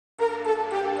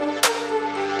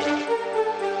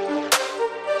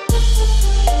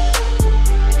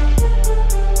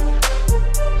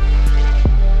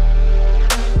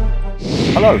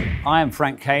Hello, I am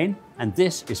Frank Kane, and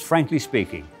this is Frankly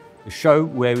Speaking, the show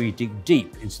where we dig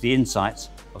deep into the insights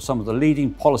of some of the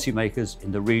leading policymakers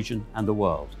in the region and the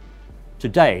world.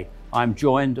 Today, I am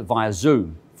joined via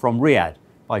Zoom from Riyadh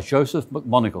by Joseph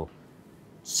McMonigle,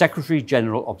 Secretary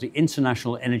General of the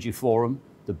International Energy Forum,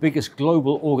 the biggest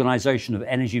global organization of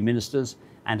energy ministers,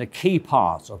 and a key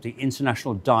part of the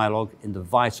international dialogue in the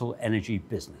vital energy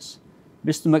business.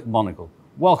 Mr. McMonigle,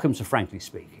 welcome to Frankly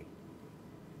Speaking.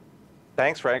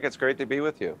 Thanks, Frank. It's great to be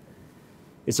with you.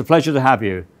 It's a pleasure to have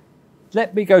you.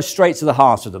 Let me go straight to the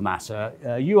heart of the matter.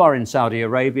 You are in Saudi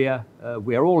Arabia.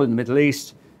 We are all in the Middle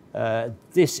East.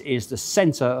 This is the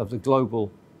center of the global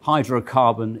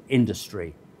hydrocarbon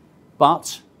industry.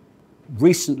 But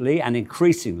recently and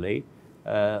increasingly,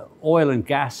 oil and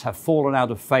gas have fallen out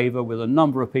of favor with a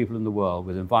number of people in the world,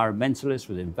 with environmentalists,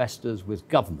 with investors, with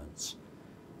governments.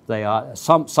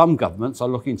 Some governments are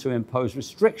looking to impose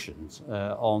restrictions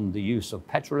on the use of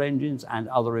petrol engines and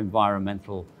other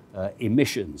environmental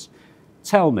emissions.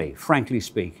 Tell me, frankly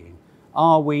speaking,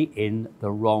 are we in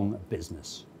the wrong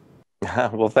business?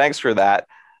 Well, thanks for that.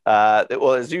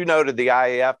 Well, as you noted, the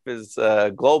IEF is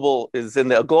in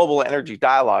the global energy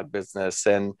dialogue business,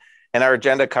 and our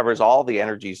agenda covers all the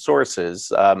energy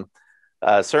sources.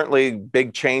 Certainly,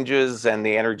 big changes and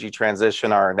the energy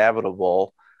transition are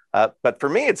inevitable. But for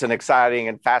me, it's an exciting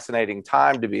and fascinating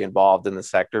time to be involved in the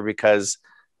sector because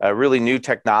really new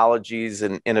technologies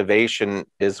and innovation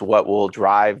is what will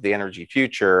drive the energy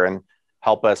future and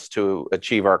help us to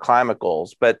achieve our climate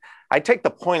goals. But I take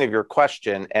the point of your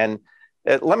question, and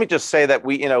let me just say that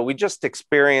we just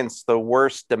experienced the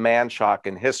worst demand shock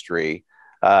in history,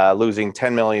 losing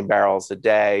 10 million barrels a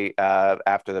day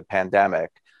after the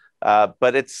pandemic.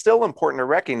 But it's still important to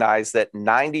recognize that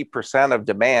 90% of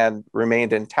demand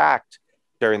remained intact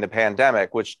during the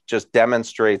pandemic, which just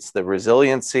demonstrates the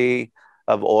resiliency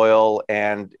of oil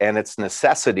and its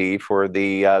necessity for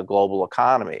the global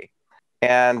economy.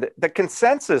 And the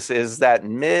consensus is that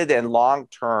mid and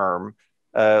long-term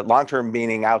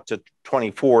meaning out to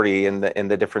 2040 in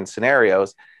the different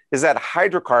scenarios, is that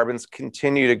hydrocarbons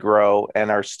continue to grow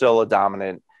and are still a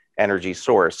dominant energy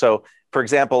source. So, for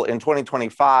example, in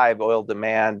 2025, oil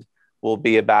demand will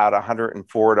be about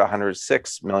 104 to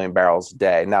 106 million barrels a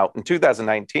day. Now, in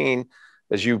 2019,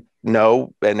 as you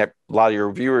know, and a lot of your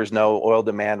viewers know, oil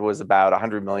demand was about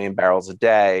 100 million barrels a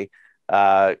day.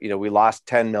 We lost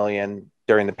 10 million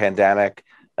during the pandemic.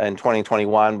 In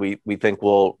 2021, we think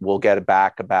we'll get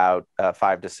back about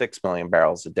 5 to 6 million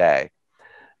barrels a day.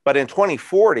 But in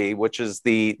 2040, which is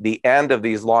the end of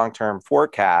these long-term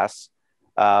forecasts,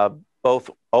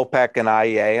 both OPEC and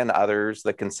IEA and others,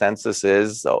 the consensus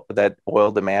is that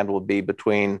oil demand will be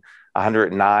between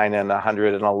 109 and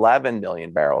 111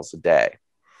 million barrels a day.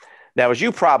 Now, as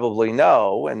you probably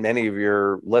know, and many of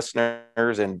your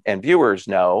listeners and viewers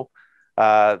know,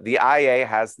 the IEA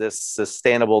has this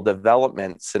sustainable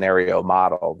development scenario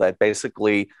model that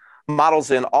basically models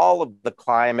in all of the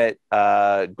climate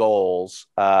goals.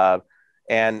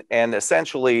 And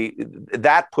essentially,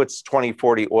 that puts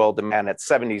 2040 oil demand at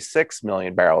 76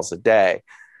 million barrels a day.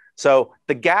 So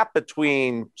the gap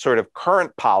between sort of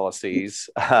current policies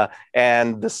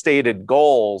and the stated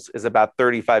goals is about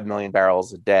 35 million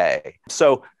barrels a day.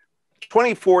 So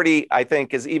 2040, I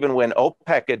think, is even when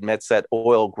OPEC admits that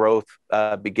oil growth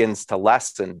begins to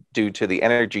lessen due to the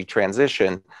energy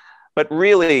transition. But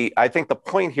really, I think the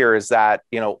point here is that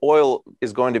oil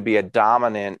is going to be a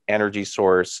dominant energy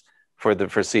source for the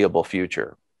foreseeable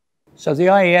future. So the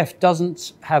IEF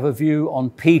doesn't have a view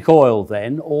on peak oil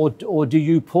then, or do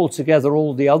you pull together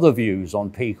all the other views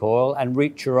on peak oil and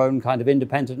reach your own kind of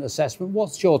independent assessment?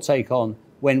 What's your take on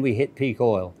when we hit peak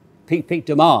oil, peak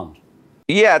demand?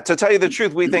 Yeah, to tell you the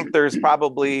truth, we think there's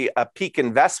probably a peak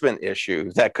investment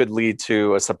issue that could lead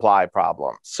to a supply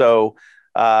problem. So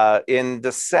in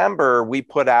December, we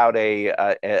put out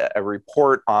a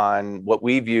report on what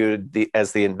we viewed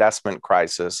as the investment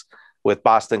crisis with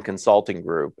Boston Consulting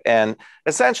Group. And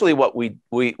essentially what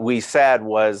we said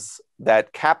was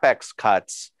that CapEx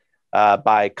cuts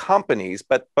by companies,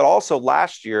 but also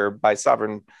last year by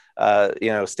sovereign,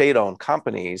 state-owned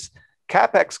companies,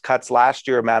 CapEx cuts last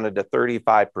year amounted to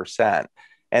 35%.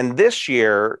 And this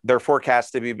year, they're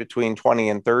forecast to be between 20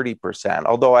 and 30%.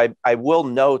 Although I will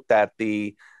note that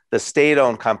the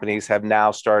state-owned companies have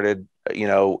now started,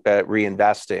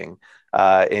 reinvesting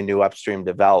in new upstream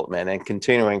development and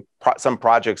continuing some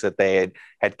projects that they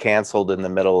had canceled in the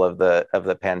middle of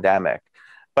the pandemic.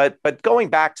 But going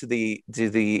back to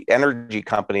the energy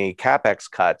company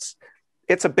CapEx cuts,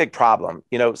 it's a big problem.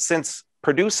 Since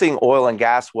producing oil and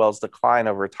gas wells decline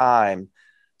over time,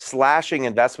 slashing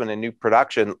investment in new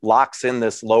production locks in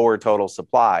this lower total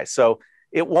supply. So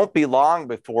it won't be long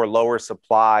before lower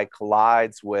supply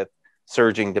collides with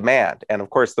surging demand. And of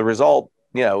course, the result,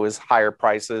 is higher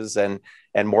prices and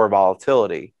more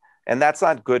volatility. And that's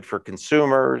not good for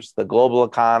consumers, the global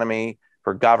economy,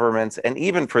 for governments, and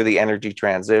even for the energy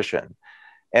transition.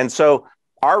 And so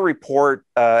our report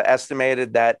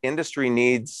estimated that industry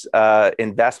needs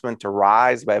investment to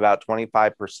rise by about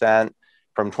 25%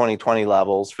 from 2020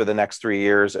 levels for the next 3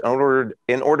 years in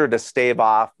order to stave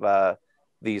off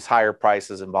these higher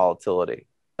prices and volatility.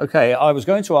 Okay, I was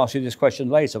going to ask you this question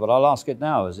later, but I'll ask it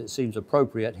now as it seems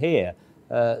appropriate here.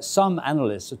 Some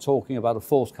analysts are talking about a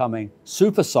forthcoming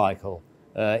super cycle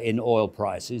in oil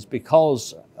prices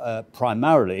because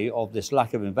primarily of this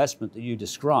lack of investment that you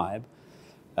describe.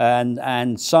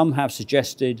 And some have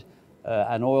suggested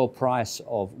an oil price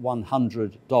of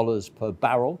 $100 per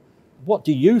barrel. What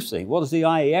do you think? What does the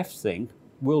IEF think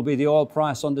will be the oil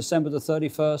price on December the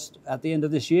 31st at the end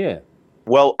of this year?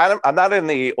 Well, I'm not in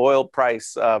the oil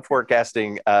price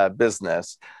forecasting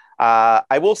business.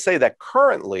 I will say that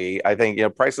currently, I think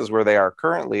prices where they are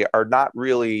currently are not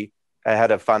really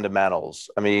ahead of fundamentals.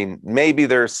 I mean, maybe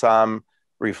there's some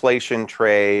reflation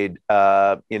trade.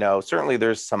 Certainly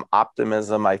there's some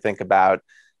optimism, I think, about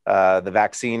the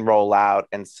vaccine rollout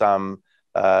and some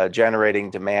generating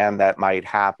demand that might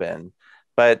happen.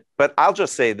 But I'll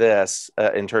just say this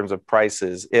in terms of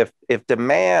prices: if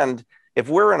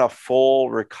we're in a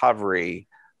full recovery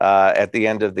at the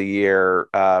end of the year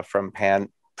from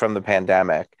the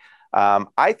pandemic,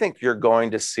 I think you're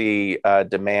going to see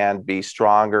demand be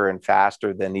stronger and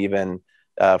faster than even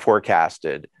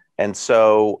forecasted. And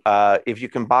so if you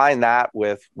combine that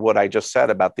with what I just said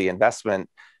about the investment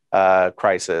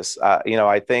crisis,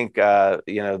 I think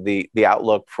the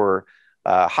outlook for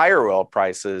higher oil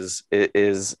prices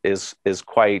is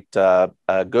quite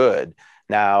good.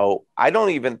 Now, I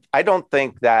don't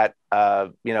think that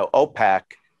OPEC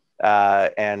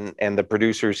and the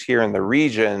producers here in the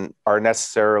region are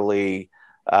necessarily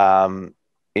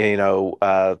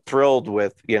thrilled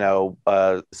with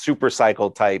super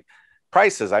cycle type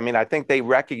prices. I mean, I think they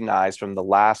recognize from the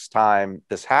last time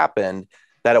this happened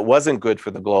that it wasn't good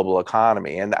for the global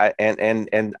economy, and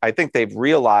I think they've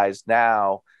realized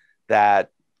now that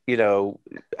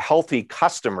healthy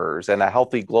customers and a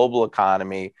healthy global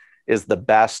economy is the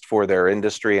best for their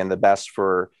industry and the best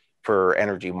for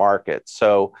energy markets.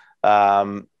 So,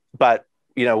 but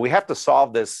we have to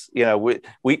solve this.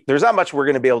 There's not much we're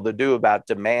going to be able to do about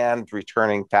demand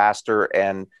returning faster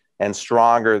and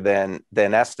stronger than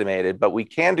estimated, but we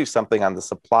can do something on the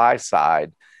supply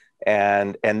side,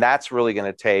 and that's really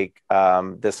going to take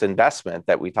this investment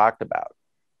that we talked about.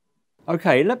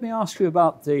 Okay, let me ask you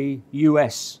about the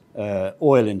U.S.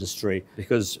 Oil industry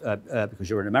because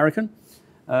you're an American.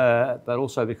 But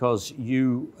also because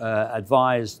you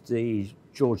advised the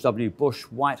George W. Bush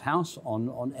White House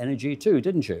on energy too,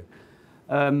 didn't you?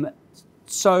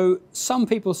 So some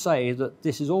people say that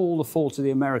this is all the fault of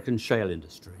the American shale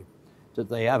industry, that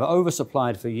they have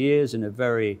oversupplied for years in a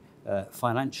very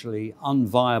financially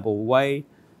unviable way,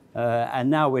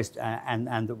 and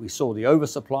that we saw the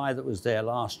oversupply that was there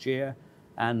last year,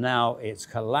 and now it's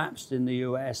collapsed in the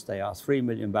U.S. They are 3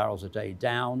 million barrels a day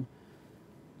down.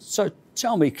 So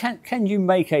tell me, can you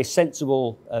make a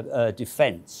sensible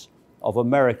defense of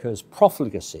America's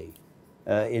profligacy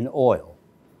in oil?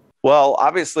 Well,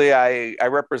 obviously, I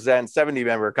represent 70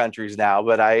 member countries now,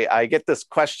 but I get this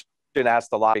question asked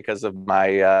a lot because of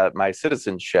my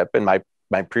citizenship and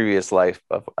my previous life,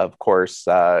 of course,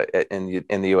 in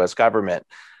the U.S. government.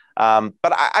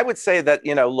 But I would say that,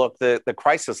 look, the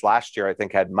crisis last year, I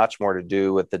think, had much more to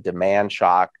do with the demand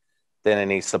shock than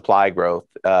any supply growth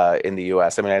in the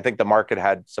U.S. I mean, I think the market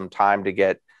had some time to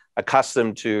get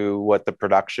accustomed to what the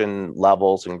production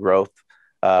levels and growth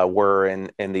were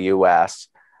in the U.S.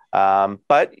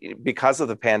 But because of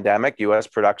the pandemic, U.S.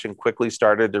 production quickly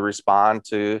started to respond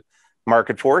to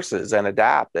market forces and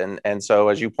adapt. And so,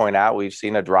 as you point out, we've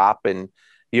seen a drop in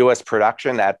U.S.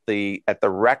 production at the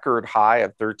record high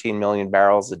of 13 million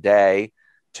barrels a day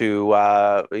to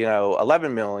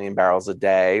 11 million barrels a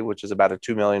day, which is about a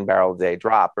 2 million barrel a day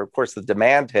drop. But of course, the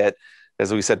demand hit,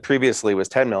 as we said previously, was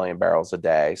 10 million barrels a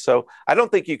day. So I don't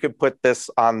think you could put this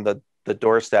on the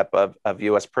doorstep of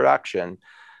U.S. production.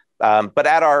 But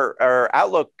at our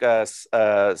Outlook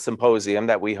symposium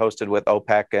that we hosted with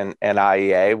OPEC and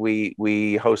IEA,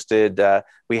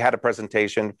 we had a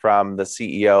presentation from the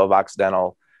CEO of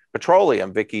Occidental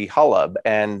Petroleum, Vicki Hullab,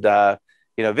 and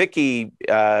Vicki,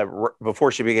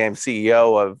 before she became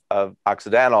CEO of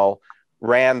Occidental,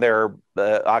 ran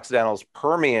Occidental's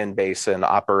Permian Basin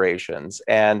operations,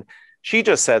 and she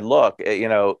just said, look,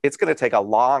 it's going to take a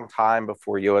long time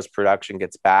before U.S. production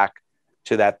gets back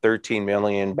to that 13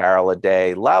 million barrel a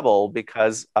day level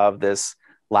because of this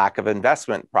lack of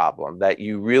investment problem, that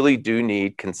you really do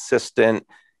need consistent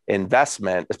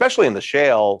investment, especially in the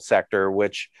shale sector,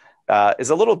 which is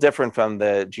a little different from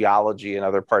the geology in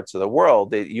other parts of the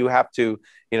world. You have to,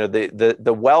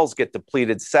 the wells get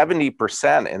depleted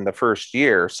 70% in the first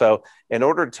year. So in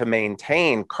order to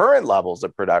maintain current levels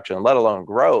of production, let alone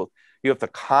growth, you have to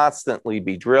constantly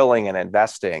be drilling and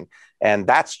investing. And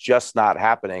that's just not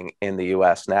happening in the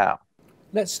US now.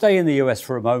 Let's stay in the US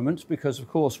for a moment, because of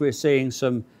course we're seeing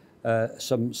some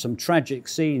tragic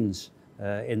scenes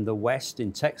in the West,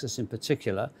 in Texas in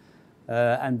particular.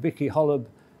 And Vicki Hollub,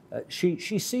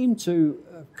 she seemed to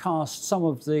cast some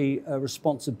of the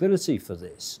responsibility for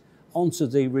this onto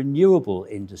the renewable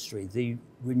industry, the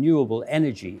renewable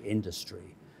energy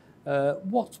industry.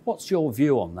 What's your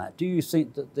view on that? Do you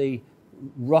think that the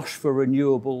rush for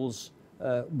renewables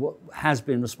has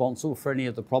been responsible for any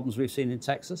of the problems we've seen in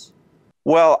Texas?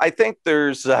 Well, I think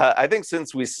I think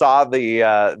since we saw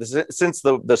since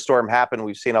the storm happened,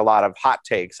 we've seen a lot of hot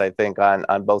takes, I think, on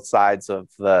both sides of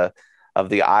the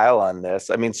aisle on this.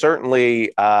 I mean,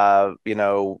 certainly,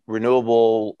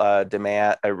 renewable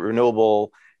demand,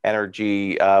 renewable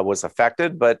energy was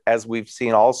affected, but as we've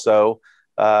seen also,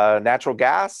 natural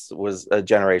gas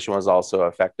generation was also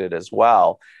affected as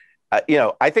well.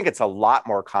 I think it's a lot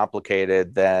more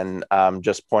complicated than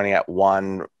just pointing at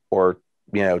one or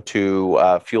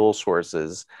two fuel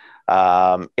sources.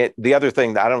 The other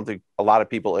thing that I don't think a lot of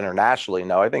people internationally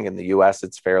know, I think in the U.S.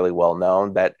 it's fairly well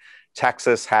known that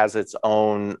Texas has its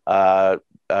own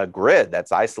grid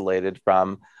that's isolated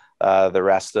from the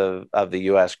rest of the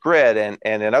U.S. grid,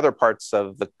 and in other parts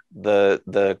of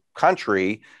the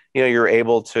country, you're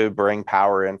able to bring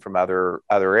power in from other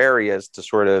areas to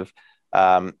sort of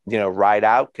ride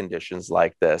out conditions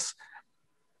like this.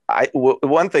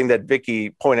 One thing that Vicki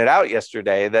pointed out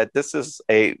yesterday, that this is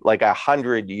like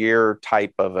 100-year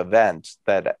type of event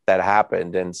that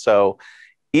happened, and so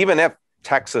even if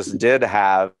Texas did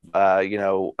have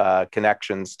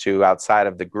connections to outside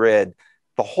of the grid,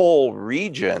 the whole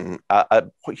region,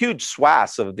 huge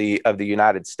swaths of the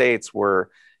United States were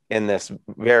in this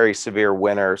very severe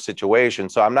winter situation.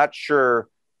 So I'm not sure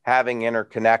having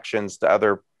interconnections to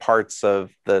other parts of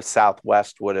the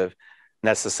Southwest would have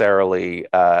necessarily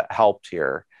helped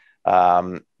here.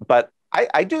 But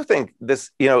I do think this,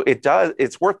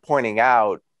 it's worth pointing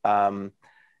out,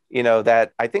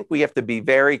 that I think we have to be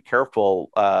very careful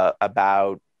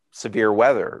about severe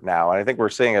weather now. And I think we're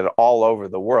seeing it all over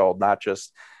the world, not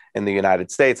just in the United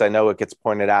States. I know it gets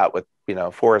pointed out with,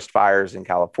 forest fires in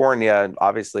California, and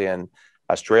obviously in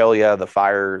Australia, the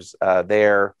fires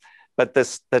there. But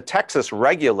the Texas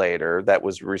regulator that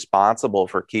was responsible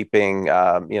for keeping,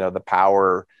 the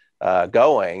power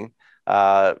going,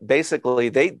 basically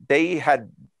they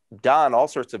had done all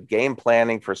sorts of game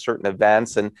planning for certain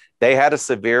events, and they had a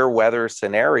severe weather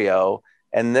scenario.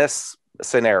 And this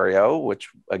scenario, which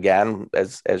again,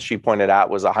 as she pointed out,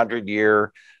 was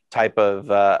 100-year type of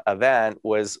event,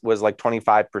 was like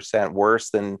 25% worse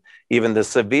than even the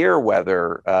severe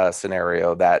weather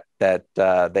scenario that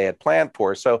they had planned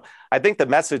for. So I think the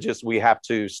message is we have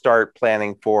to start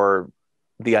planning for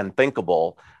the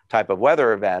unthinkable type of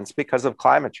weather events because of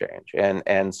climate change.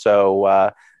 And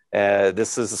so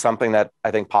this is something that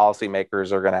I think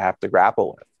policymakers are going to have to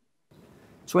grapple with.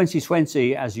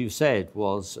 2020, as you said,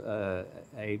 was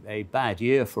a bad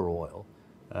year for oil.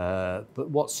 But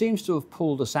what seems to have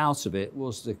pulled us out of it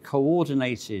was the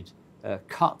coordinated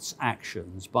cuts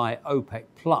actions by OPEC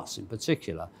Plus in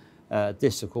particular.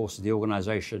 This, of course, is the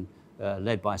organization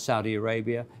led by Saudi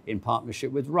Arabia in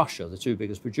partnership with Russia, the two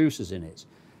biggest producers in it.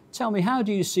 Tell me, how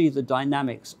do you see the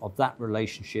dynamics of that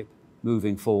relationship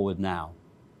moving forward now?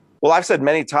 Well, I've said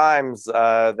many times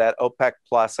that OPEC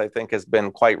Plus, I think, has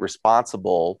been quite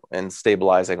responsible in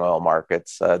stabilizing oil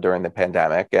markets during the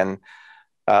pandemic. And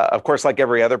of course, like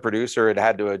every other producer, it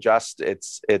had to adjust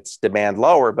its demand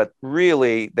lower. But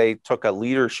really, they took a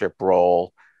leadership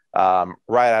role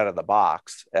right out of the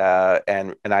box.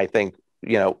 And I think,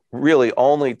 really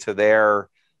only to their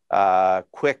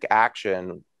quick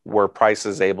action were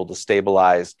prices able to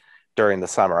stabilize during the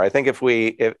summer. I think if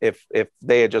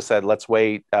they had just said, let's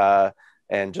wait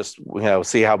and just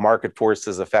see how market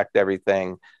forces affect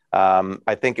everything,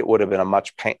 I think it would have been a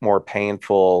much more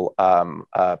painful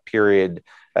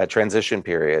transition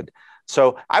period.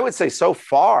 So I would say so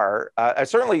far,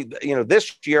 certainly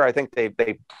this year I think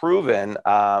they've proven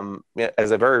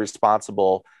as a very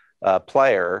responsible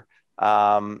player.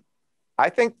 I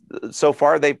think so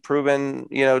far they've proven,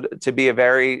 to be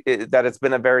that it's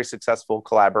been a very successful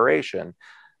collaboration.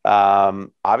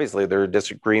 Obviously, there are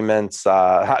disagreements.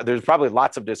 There's probably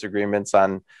lots of disagreements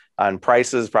on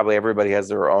prices. Probably everybody has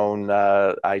their own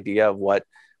idea of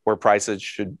where prices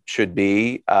should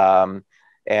be.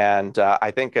 And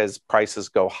I think as prices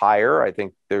go higher, I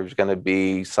think there's going to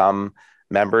be some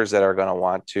members that are going to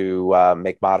want to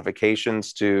make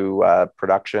modifications to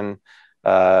production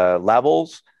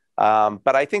levels.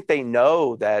 But I think they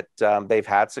know that they've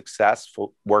had success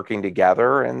working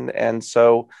together, and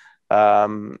so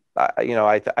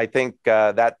I think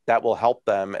that will help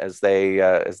them as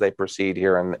they proceed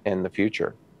here in the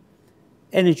future.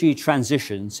 Energy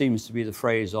transition seems to be the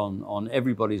phrase on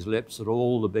everybody's lips at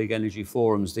all the big energy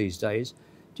forums these days.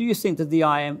 Do you think that the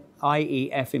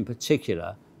IEF in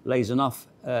particular lays enough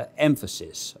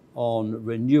emphasis on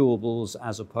renewables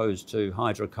as opposed to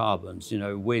hydrocarbons,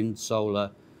 wind,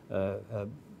 solar,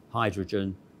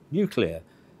 hydrogen, nuclear?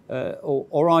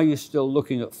 Or are you still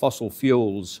looking at fossil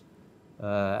fuels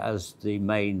as the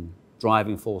main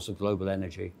driving force of global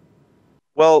energy?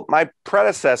 Well, my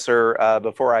predecessor,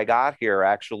 before I got here,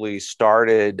 actually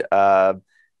started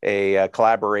a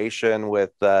collaboration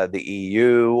with the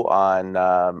EU on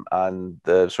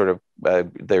the sort of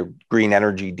their green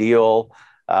energy deal.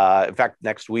 In fact,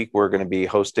 next week we're going to be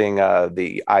hosting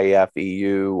the IEF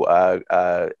EU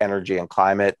Energy and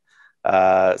Climate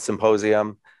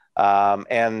Symposium.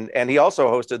 And he also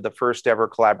hosted the first ever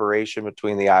collaboration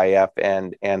between the IEF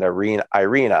and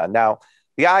IRENA. Now,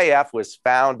 the IEF was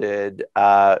founded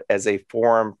as a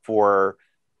forum for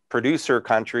producer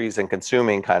countries and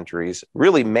consuming countries,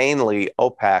 really mainly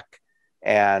OPEC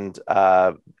and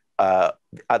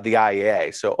the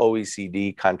IEA, so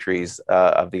OECD countries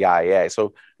of the IEA.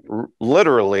 So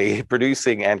literally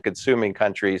producing and consuming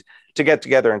countries to get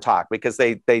together and talk, because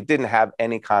they didn't have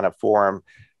any kind of forum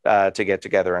to get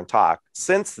together and talk.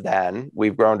 Since then,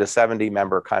 we've grown to 70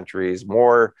 member countries,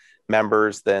 more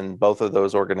members than both of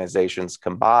those organizations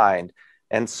combined.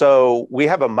 And so we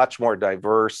have a much more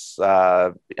diverse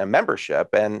membership.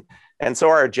 And so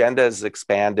our agenda has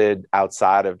expanded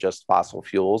outside of just fossil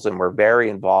fuels. And we're very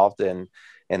involved in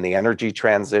the energy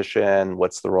transition,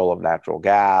 what's the role of natural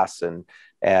gas, and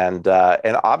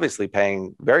obviously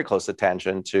paying very close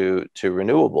attention to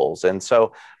renewables. And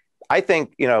so I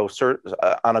think,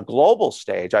 on a global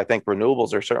stage, I think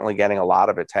renewables are certainly getting a lot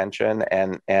of attention,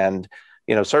 and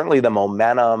certainly the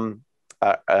momentum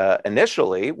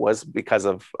initially was because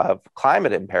of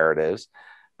climate imperatives,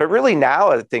 but really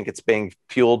now I think it's being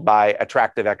fueled by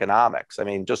attractive economics. I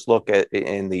mean, just look at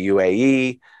in the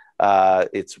UAE,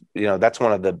 it's that's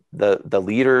one of the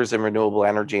leaders in renewable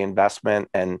energy investment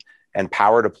and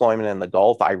power deployment in the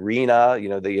Gulf.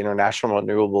 IRENA, the International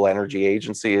Renewable Energy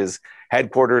Agency, is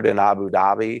headquartered in Abu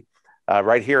Dhabi.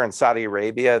 Right here in Saudi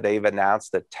Arabia, they've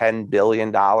announced a $10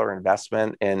 billion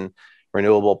investment in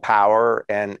renewable power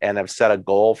and have set a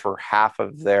goal for half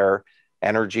of their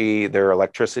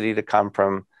electricity to come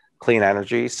from clean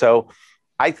energy. So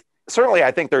I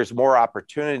think there's more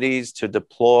opportunities to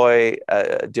deploy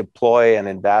and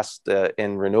invest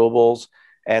in renewables,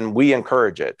 and we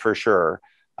encourage it for sure.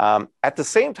 At the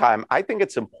same time, I think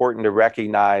it's important to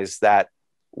recognize that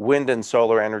wind and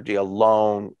solar energy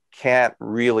alone can't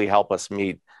really help us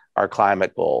meet our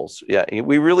climate goals. Yeah,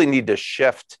 we really need to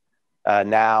shift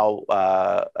now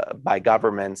by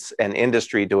governments and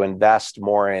industry to invest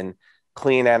more in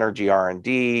clean energy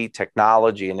R&D,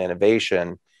 technology, and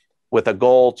innovation, with a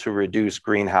goal to reduce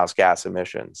greenhouse gas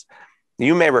emissions.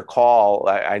 You may recall,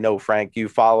 I know, Frank, you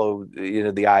follow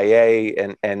the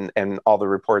IEA and all the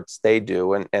reports they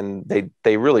do, and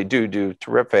they really do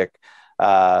terrific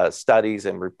studies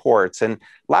and reports. And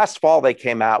last fall, they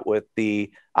came out with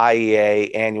the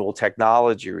IEA annual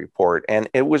technology report. And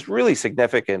it was really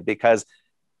significant because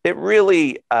it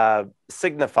really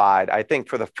signified, I think,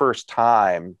 for the first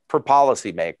time for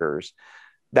policymakers,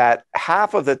 that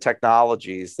half of the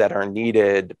technologies that are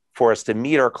needed for us to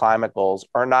meet our climate goals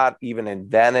are not even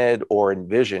invented or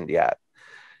envisioned yet.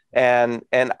 And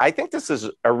I think this is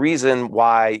a reason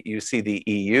why you see the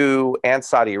EU and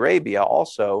Saudi Arabia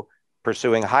also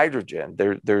pursuing hydrogen.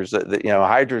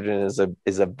 Hydrogen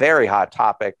is a very hot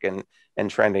topic and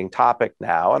trending topic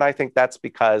now. And I think that's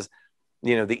because,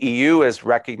 the EU has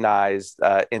recognized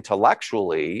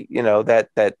intellectually,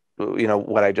 that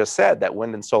what I just said, that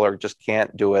wind and solar just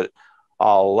can't do it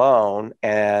all alone.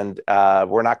 And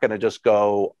we're not going to just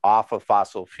go off of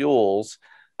fossil fuels.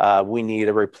 We need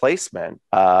a replacement.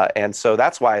 And so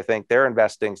that's why I think they're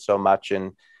investing so much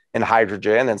in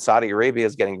hydrogen, and Saudi Arabia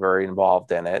is getting very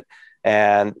involved in it.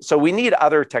 And so we need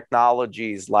other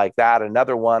technologies like that.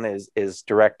 Another one is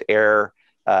direct air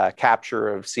capture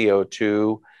of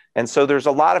CO2. And so there's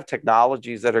a lot of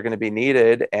technologies that are going to be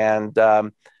needed. And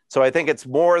so I think it's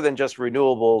more than just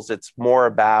renewables. It's more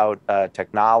about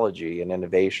technology and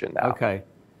innovation now. Okay.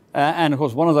 And of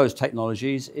course, one of those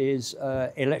technologies is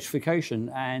electrification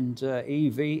and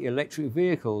EV, electric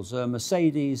vehicles.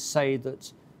 Mercedes say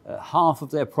that half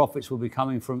of their profits will be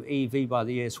coming from EV by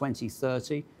the year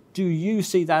 2030. Do you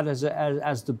see that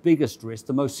as the biggest risk,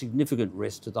 the most significant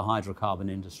risk to the hydrocarbon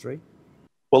industry?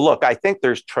 Well, look, I think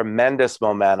there's tremendous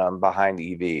momentum behind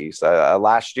EVs.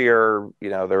 Last year,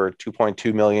 there were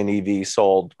 2.2 million EVs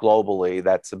sold globally.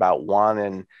 That's about 1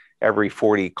 in every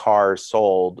 40 cars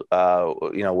sold,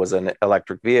 was an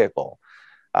electric vehicle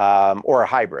or a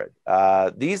hybrid.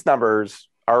 These numbers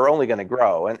are only going to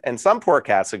grow. And some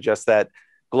forecasts suggest that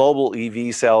global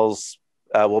EV sales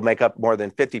will make up more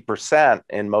than 50%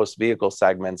 in most vehicle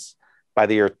segments by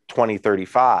the year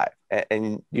 2035.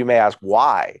 And you may ask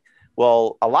why?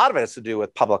 Well, a lot of it has to do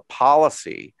with public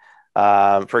policy.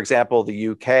 For example, the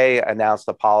UK announced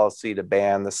a policy to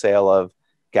ban the sale of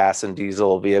gas and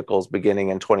diesel vehicles beginning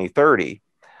in 2030.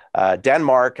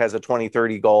 Denmark has a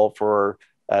 2030 goal for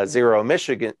zero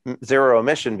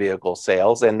emission vehicle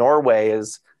sales, and Norway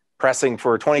is pressing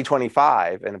for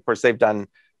 2025. And of course, they've done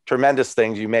tremendous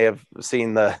things. You may have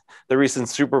seen the recent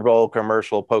Super Bowl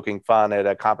commercial poking fun at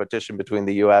a competition between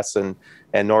the US and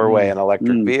Norway and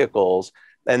electric vehicles.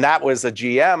 And that was a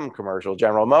GM commercial,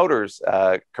 General Motors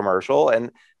commercial.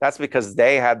 And that's because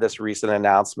they had this recent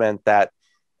announcement that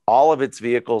all of its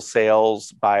vehicle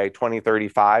sales by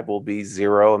 2035 will be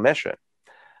zero emission.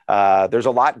 There's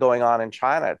a lot going on in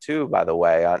China, too, by the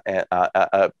way,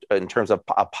 in terms of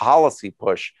a policy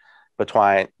push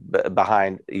behind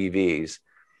EVs.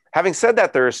 Having said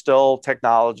that, there are still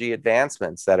technology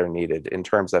advancements that are needed in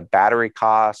terms of battery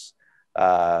costs,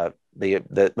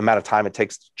 the amount of time it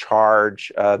takes to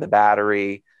charge the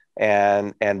battery,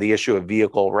 and the issue of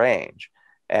vehicle range.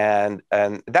 And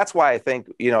that's why I think,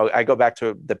 I go back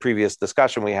to the previous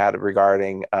discussion we had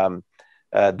regarding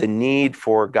the need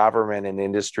for government and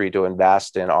industry to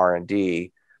invest in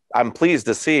R&D. I'm pleased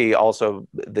to see also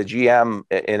the GM,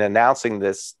 in announcing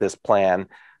this plan,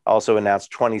 also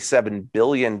announced $27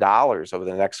 billion over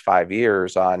the next 5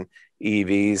 years on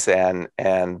EVs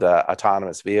and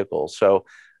autonomous vehicles. So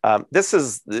it's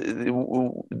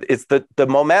the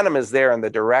momentum is there and the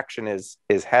direction is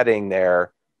heading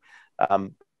there.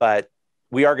 But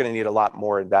we are going to need a lot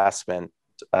more investment,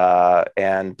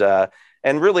 and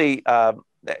really,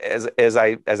 as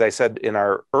I said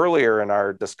earlier in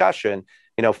our discussion,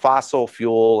 fossil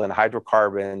fuel and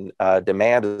hydrocarbon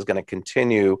demand is going to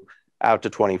continue out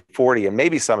to 2040, and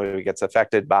maybe some of it gets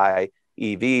affected by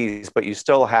EVs, but you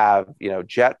still have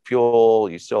jet fuel,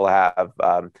 you still have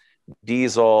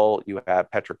diesel, you have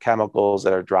petrochemicals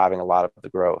that are driving a lot of the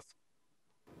growth.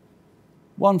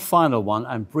 One final one,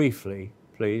 and briefly,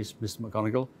 please, Mr.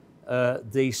 McMonigle.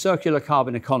 The circular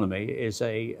carbon economy is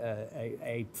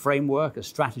a framework, a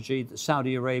strategy that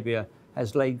Saudi Arabia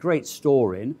has laid great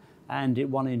store in, and it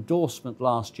won endorsement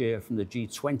last year from the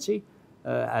G20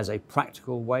 as a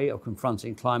practical way of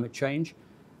confronting climate change.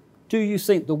 Do you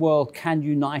think the world can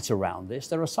unite around this?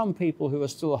 There are some people who are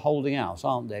still holding out,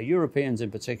 aren't there? Europeans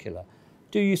in particular.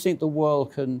 Do you think the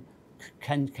world can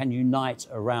unite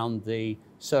around the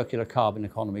circular carbon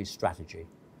economy strategy?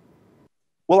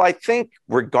 Well, I think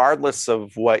regardless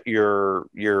of what your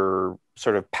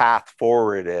sort of path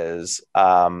forward is,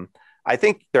 I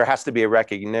think there has to be a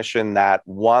recognition that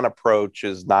one approach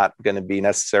is not going to be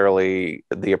necessarily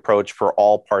the approach for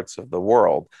all parts of the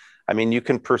world. I mean, you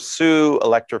can pursue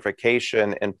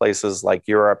electrification in places like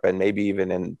Europe and maybe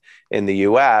even in the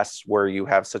US, where you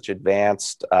have such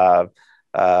advanced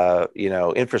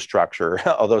infrastructure,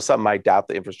 although some might doubt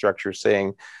the infrastructure,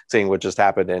 seeing what just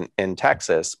happened in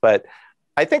Texas. But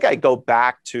I think I go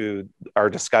back to our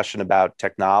discussion about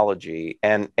technology,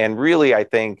 and really I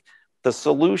think the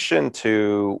solution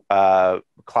to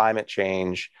climate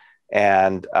change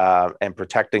and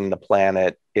protecting the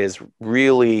planet is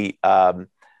really a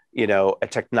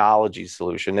technology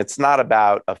solution. It's not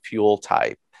about a fuel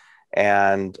type.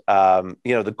 And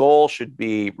the goal should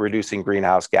be reducing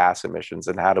greenhouse gas emissions.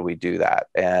 And how do we do that?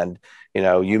 And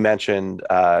you mentioned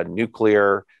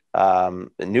nuclear.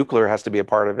 Nuclear has to be a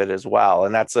part of it as well,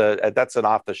 and that's an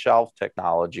off-the-shelf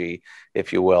technology,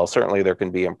 if you will. Certainly, there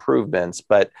can be improvements,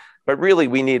 but really,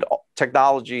 we need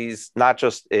technologies not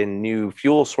just in new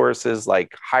fuel sources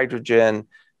like hydrogen,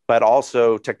 but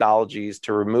also technologies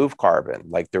to remove carbon,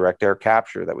 like direct air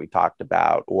capture that we talked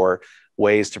about, or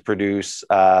ways to produce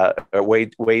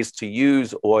ways to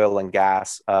use oil and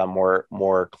gas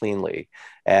more cleanly.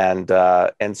 And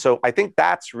so I think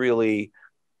that's really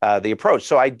the approach.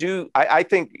 So I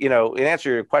think, in answer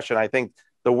to your question, I think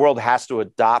the world has to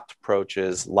adopt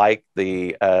approaches like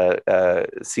the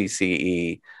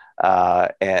CCE,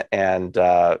 and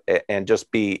just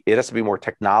it has to be more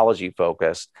technology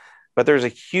focused. But there's a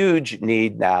huge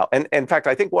need now. And in fact,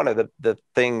 I think one of the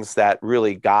things that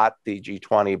really got the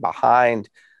G20 behind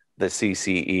the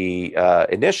CCE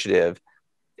initiative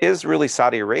is really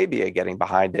Saudi Arabia getting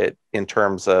behind it in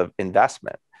terms of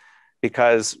investment.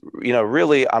 Because,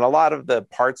 really on a lot of the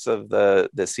parts of the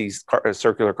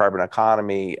circular carbon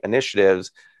economy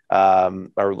initiatives, or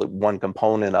one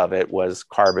component of it was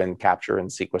carbon capture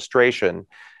and sequestration.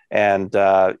 And,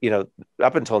 up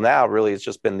until now, really, it's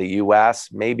just been the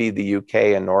US, maybe the UK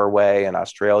and Norway and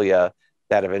Australia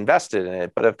that have invested in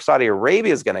it. But if Saudi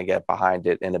Arabia is going to get behind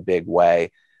it in a big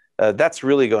way, that's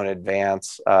really going to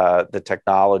advance the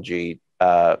technology,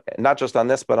 not just on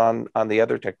this, but on the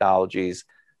other technologies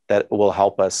that will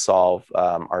help us solve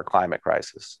our climate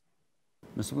crisis.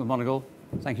 Mr. McMonigle,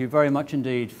 thank you very much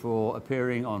indeed for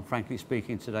appearing on Frankly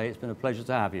Speaking today. It's been a pleasure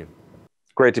to have you.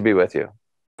 Great to be with you.